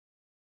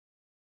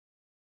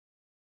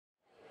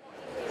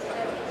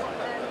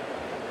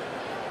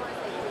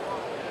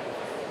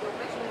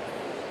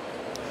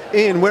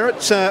Ian, we're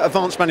at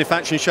Advanced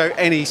Manufacturing Show,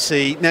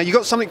 NEC. Now, you've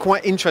got something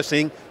quite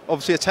interesting,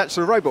 obviously attached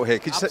to the robot here.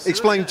 Could you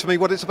explain to me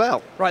what it's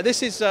about? Right,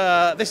 this is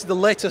the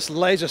latest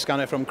laser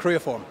scanner from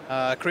Creaform.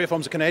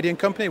 Creaform's a Canadian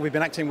company we've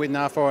been acting with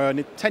now for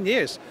 10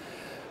 years.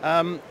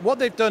 What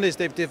they've done is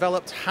they've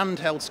developed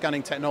handheld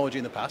scanning technology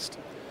in the past,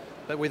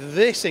 but with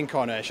this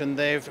incarnation,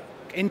 they've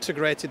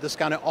integrated the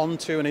scanner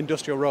onto an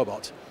industrial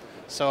robot.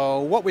 So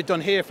what we've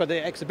done here for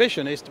the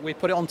exhibition is we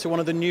put it onto one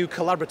of the new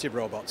collaborative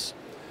robots.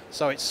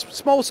 So it's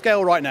small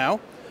scale right now,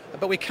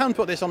 but we can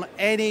put this on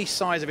any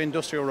size of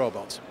industrial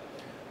robot.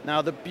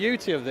 Now the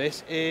beauty of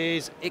this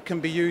is it can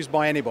be used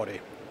by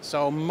anybody.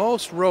 So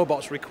most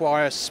robots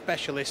require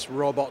specialist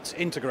robot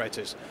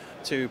integrators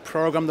to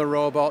program the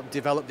robot,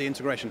 develop the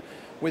integration.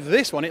 With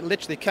this one, it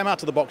literally came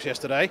out of the box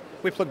yesterday,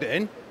 we plugged it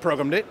in,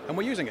 programmed it, and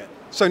we're using it.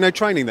 So no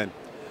training then?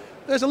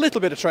 There's a little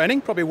bit of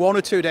training, probably 1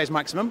 or 2 days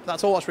maximum,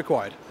 that's all that's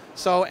required.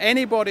 So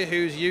anybody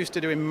who's used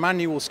to doing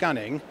manual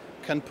scanning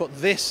can put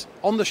this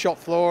on the shop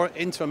floor,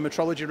 into a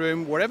metrology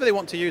room, wherever they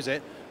want to use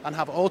it, and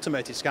have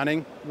automated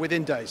scanning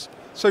within days.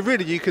 So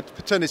really you could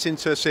turn this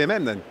into a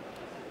CMM then?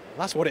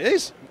 That's what it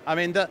is. I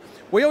mean,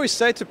 we always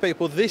say to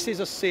people, this is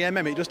a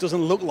CMM, it just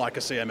doesn't look like a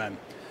CMM.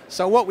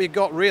 So what we've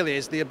got really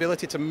is the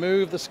ability to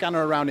move the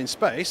scanner around in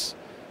space,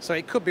 so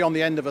it could be on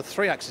the end of a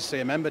 3-axis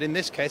CMM, but in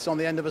this case on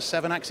the end of a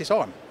 7-axis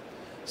arm.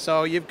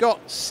 So you've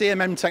got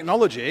CMM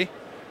technology,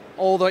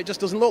 although it just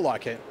doesn't look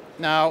like it.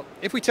 Now,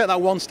 if we take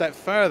that one step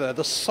further,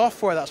 the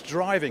software that's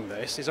driving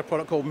this is a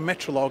product called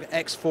Metrolog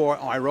X4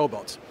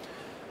 iRobot.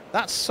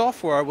 That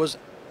software was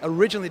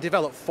originally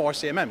developed for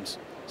CMMs,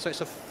 so it's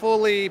a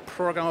fully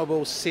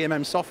programmable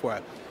CMM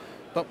software.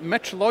 But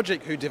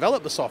Metrologic, who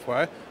developed the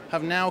software,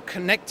 have now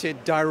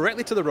connected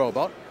directly to the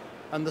robot,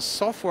 and the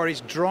software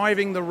is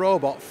driving the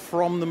robot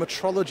from the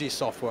metrology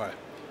software.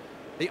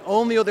 The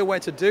only other way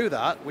to do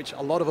that, which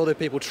a lot of other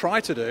people try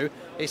to do,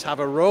 is have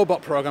a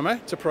robot programmer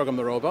to program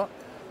the robot,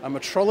 a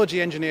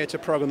metrology engineer to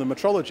program the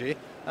metrology,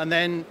 and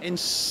then in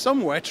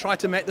some way try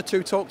to make the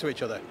two talk to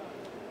each other.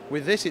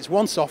 With this, it's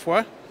one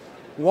software,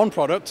 one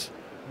product,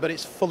 but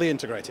it's fully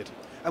integrated.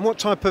 And what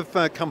type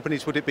of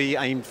companies would it be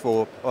aimed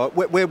for?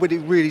 Where would it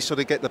really sort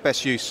of get the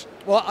best use?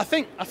 Well, I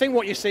think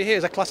what you see here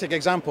is a classic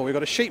example. We've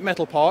got a sheet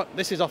metal part.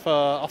 This is off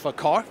a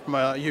car from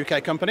a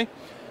UK company.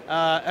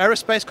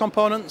 Aerospace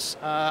components,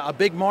 a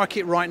big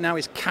market right now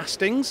is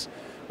castings,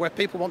 where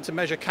people want to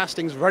measure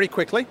castings very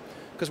quickly,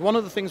 because one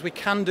of the things we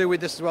can do with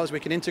this as well is we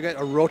can integrate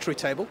a rotary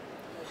table,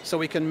 so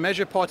we can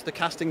measure part of the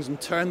castings and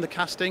turn the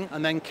casting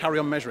and then carry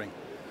on measuring.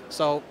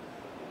 So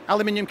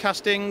aluminium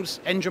castings,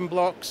 engine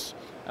blocks,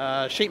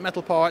 sheet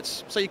metal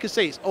parts, so you can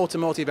see it's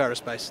automotive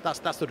aerospace,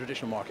 that's the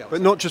traditional market. But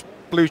not just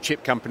blue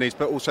chip companies,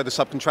 but also the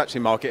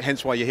subcontracting market,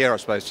 hence why you're here, I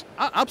suppose.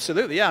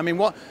 Absolutely, yeah. I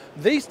mean,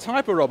 these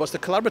type of robots, the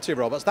collaborative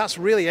robots, that's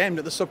really aimed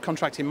at the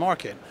subcontracting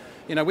market.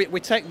 You know, we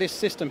take this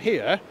system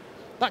here,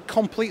 that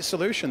complete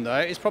solution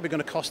there is probably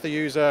going to cost the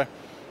user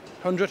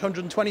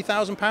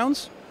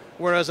 £120,000,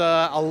 whereas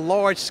a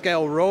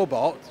large-scale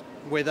robot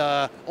with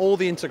all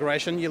the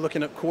integration, you're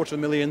looking at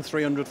 $250,000,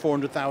 300,000,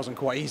 400,000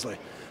 quite easily.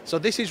 So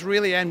this is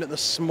really aimed at the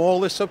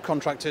smaller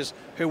subcontractors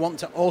who want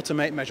to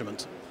automate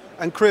measurement.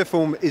 And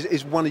Creaform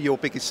is one of your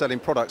biggest selling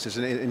products,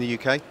 isn't it, in the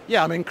UK?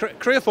 Yeah, I mean,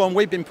 Creaform,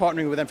 we've been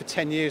partnering with them for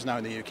 10 years now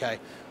in the UK.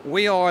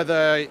 We are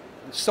the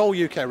sole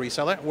UK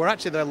reseller. We're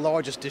actually the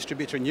largest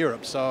distributor in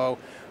Europe, so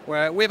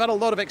we've had a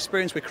lot of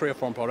experience with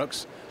Creaform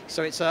products,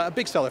 so it's a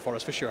big seller for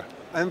us, for sure.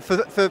 And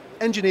for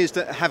engineers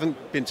that haven't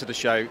been to the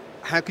show,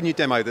 how can you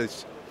demo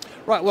this?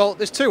 Right, well,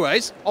 there's two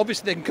ways.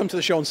 Obviously, they can come to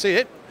the show and see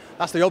it.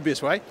 That's the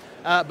obvious way.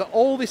 But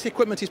all this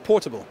equipment is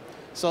portable.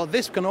 So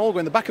this can all go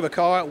in the back of a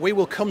car. We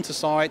will come to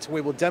site, we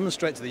will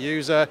demonstrate to the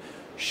user,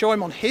 show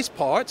him on his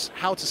parts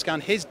how to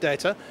scan his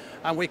data,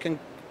 and we can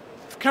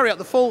carry out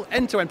the full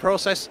end-to-end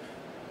process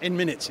in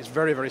minutes. It's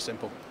very, very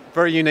simple.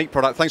 Very unique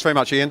product. Thanks very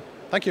much, Ian.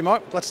 Thank you,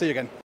 Mark. Glad to see you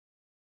again.